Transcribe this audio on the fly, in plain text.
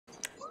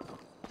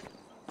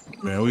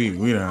Man,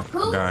 we done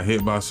got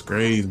hit by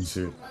sprays and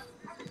shit.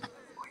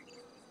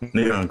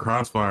 They done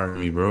crossfire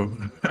me, bro.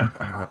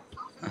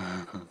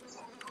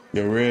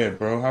 Yo, Red,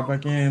 bro. Hop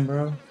back in,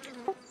 bro.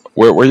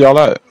 Where y'all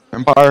at?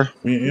 Empire?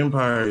 We in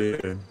Empire,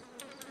 yeah.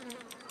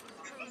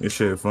 This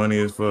shit funny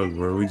as fuck,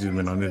 bro. We just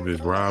been on this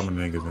bitch robbing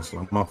niggas and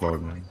stuff. My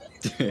fault, man.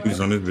 We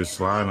just on this bitch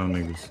sliding on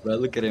niggas. Bro,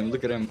 look at him.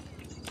 Look at him.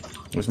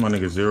 What's my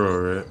nigga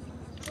Zero, Red?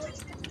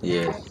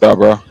 Yeah. What's up,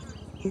 bro?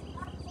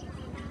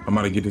 I'm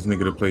about to get this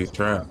nigga to play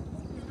trap.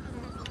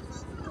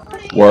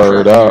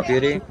 Word up.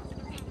 Beauty.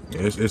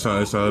 Yeah, it's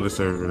our other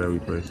server that we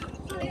play.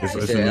 It's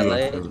Is a it New LA?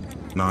 York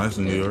server. Nah, it's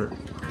in New York.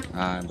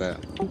 I bet.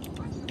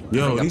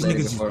 Yo, I these played it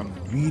niggas is before.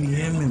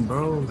 VDMing,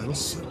 bro. Like,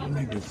 what's up,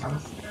 niggas, bro?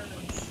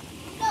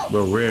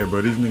 Bro, Red,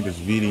 bro, these niggas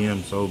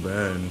VDM so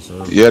bad in the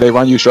server. Yeah, they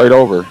run you straight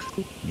over.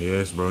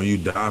 Yes, bro, you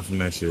die from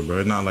that shit, bro.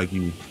 It's not like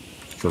you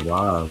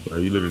survive, bro.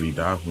 You literally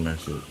die from that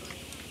shit.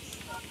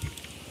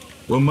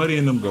 Where Muddy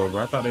and them go,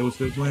 bro? I thought they was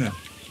still playing.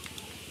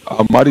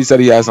 Muddy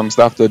said he had some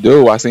stuff to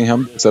do. I seen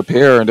him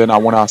disappear, and then I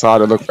went outside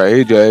to look for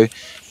AJ,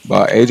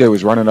 but AJ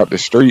was running up the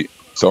street.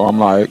 So I'm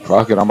like,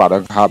 fuck it, I'm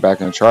about to hop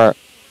back in trap.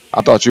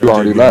 I thought you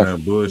already left.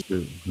 That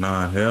bullshit.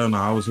 Nah, hell no.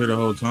 I was here the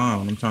whole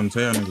time. I'm trying to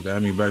tell y'all niggas to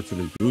add me back to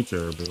the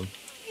future, bro.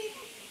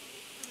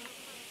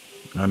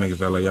 Y'all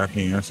niggas act like y'all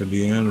can't answer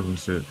DMs and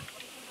shit.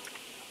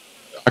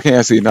 I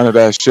can't see none of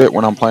that shit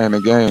when I'm playing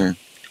the game.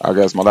 I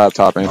guess my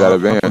laptop ain't that I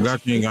advanced.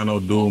 forgot you ain't got no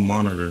dual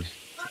monitors.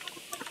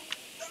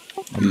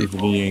 I mean, for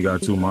me, you ain't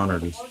got two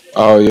monitors.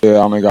 Oh yeah, I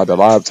only got the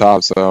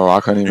laptop, so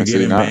I couldn't even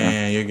see nothing.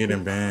 Banned. You're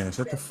getting banned.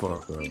 Shut the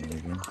fuck up,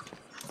 nigga.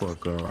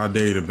 Fuck up. I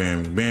dare you to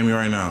ban me. Ban me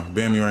right now.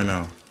 Ban me right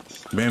now.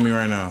 Ban me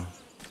right now.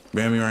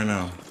 Ban me right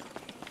now.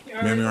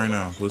 Ban me right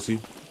now, pussy.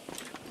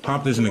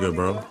 Pop this nigga,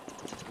 bro.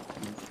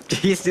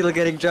 He's still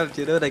getting jumped,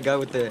 you know, that guy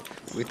with the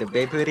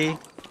babe hoodie,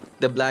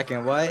 the black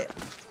and white.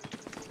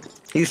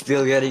 He's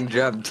still getting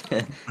jumped.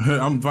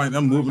 I'm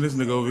moving this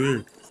nigga over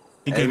here.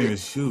 He can't even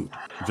shoot.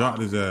 Drop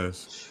his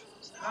ass.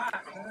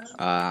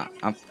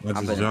 I'm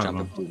gonna jump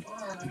him too.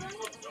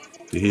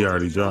 Yeah, he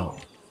already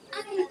dropped.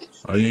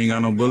 Oh, you ain't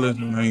got no bullets?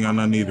 I ain't got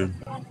none either.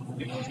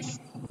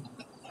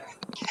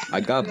 I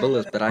got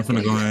bullets, but I'm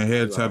finna go ahead and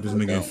head tap this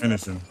nigga and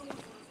finish him.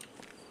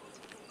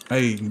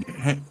 Hey,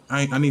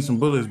 I need some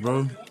bullets,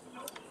 bro.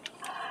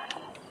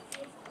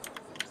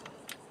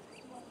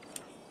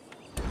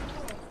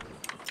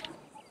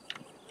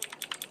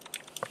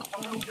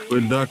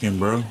 Quit ducking,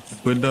 bro.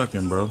 Quit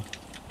ducking, bro.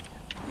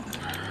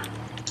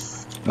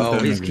 Oh,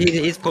 he's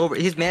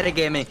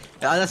metagaming.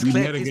 Oh, that's a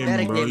clip. He's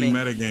metagaming, bro. You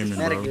metagaming,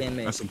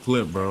 bro. That's a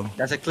clip, bro.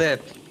 That's a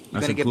clip.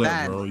 You're gonna get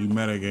banned, bro. You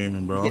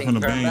metagaming, bro. I'm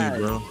finna ban you,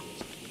 bro.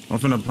 I'm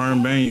finna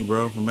perm ban you,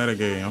 bro, for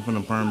metagaming. I'm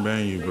finna perm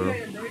ban you, bro.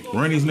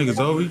 Run these niggas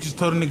over. You just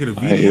told a nigga to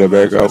video.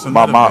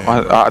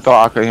 I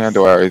thought I could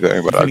handle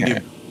everything, but I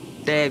can't.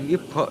 Damn, you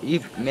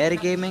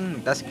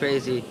metagaming? That's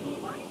crazy.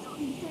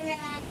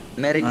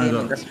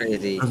 Metagaming, that's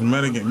crazy. That's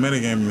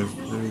metagaming is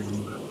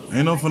crazy.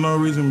 Ain't no for no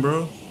reason,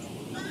 bro.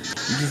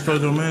 You just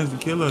told your mans to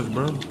kill us,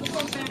 bro.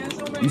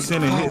 You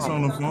sending hits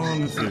on the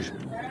phone and shit.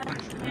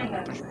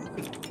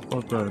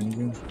 Fuck that,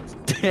 nigga.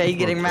 You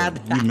getting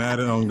mad? You mad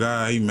on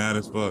God? He mad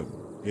as fuck.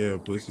 Yeah,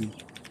 pussy.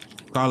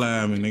 Call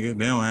admin, nigga.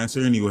 They don't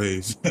answer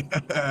anyways.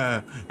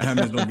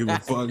 Admins don't give a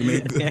fuck,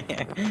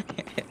 nigga.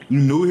 You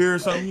new here or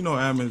something? You know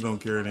admins don't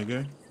care,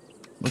 nigga.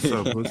 What's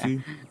up,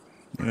 pussy?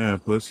 Yeah,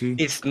 pussy.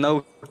 It's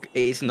no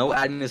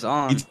admins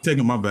on. He's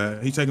taking my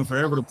bad. He's taking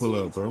forever to pull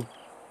up, bro.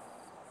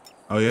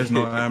 Oh, yeah, it's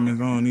no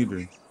admins on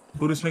either.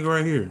 Who this nigga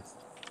right here?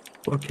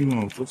 Fuck you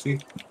on, pussy.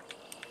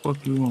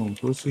 Fuck you on,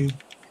 pussy.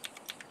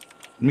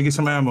 Let me get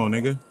some ammo,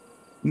 nigga.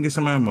 Let me get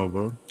some ammo,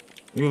 bro.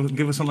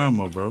 Give us some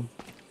ammo, bro.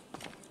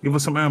 Give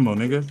us some ammo,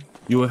 nigga.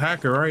 You a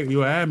hacker, right?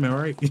 You an admin,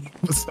 right?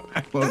 Give us some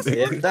ammo,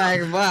 nigga.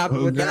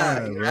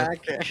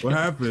 What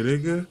happened,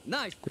 nigga?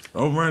 Nice.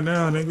 Over right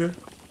now, nigga.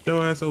 Get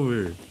your ass over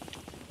here.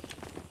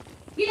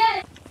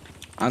 Yeah.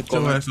 Get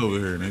your ass over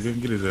here, nigga.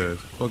 Get his ass.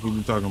 Fuck what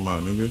you talking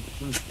about, nigga?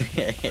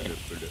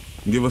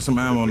 Give us some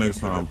ammo next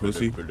time,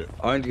 pussy.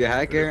 Aren't you a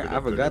hacker?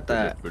 I forgot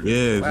that.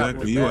 Yeah,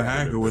 exactly. You a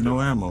hacker with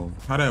no ammo.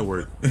 How that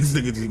work? This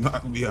nigga just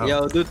knocked me out.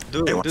 Yo, dude.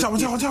 Hey, watch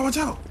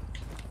out.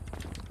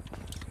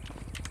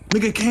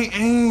 Nigga can't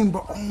aim,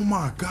 bro. Oh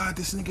my God,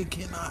 this nigga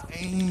cannot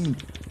aim.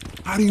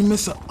 How do you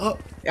miss a up?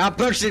 I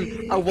punched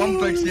him. I one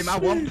punched him.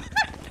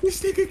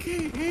 This nigga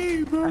can't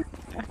aim, bro.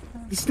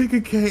 This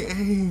nigga can't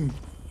aim.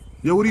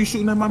 Yo, what are you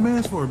shooting at my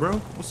mans for, bro?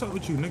 What's up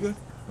with you, nigga?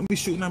 Don't be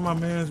shooting at my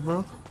mans,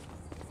 bro.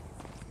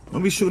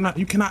 Don't be shooting at.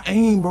 You cannot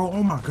aim, bro.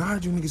 Oh my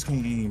God, you niggas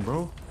can't aim,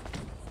 bro.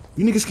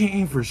 You niggas can't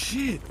aim for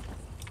shit.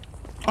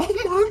 Oh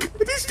my God,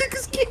 these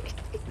niggas can't.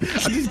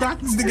 I just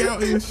knocked this nigga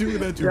out here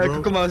shooting at you,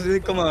 bro. Yeah,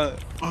 come on.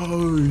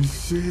 Oh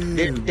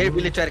shit. They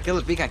really try to kill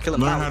us. We can't kill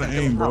them. Learn how to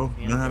aim, bro.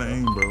 Learn how to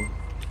aim, bro.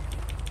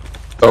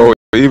 So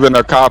even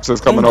the cops is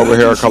coming over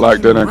here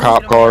collecting in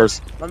cop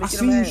cars. I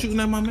see you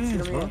shooting at my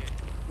mans, bro.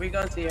 We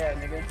gonna see her,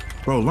 nigga.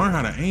 Bro, learn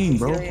how to aim,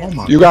 bro. Oh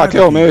my God. You gotta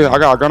kill me. I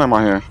got a gun in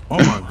my hand. Oh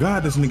my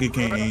God, this nigga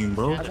can't aim,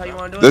 bro.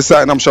 This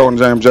setting I'm showing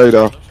James J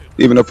though.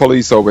 Even the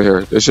police over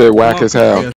here. This shit whack as hell.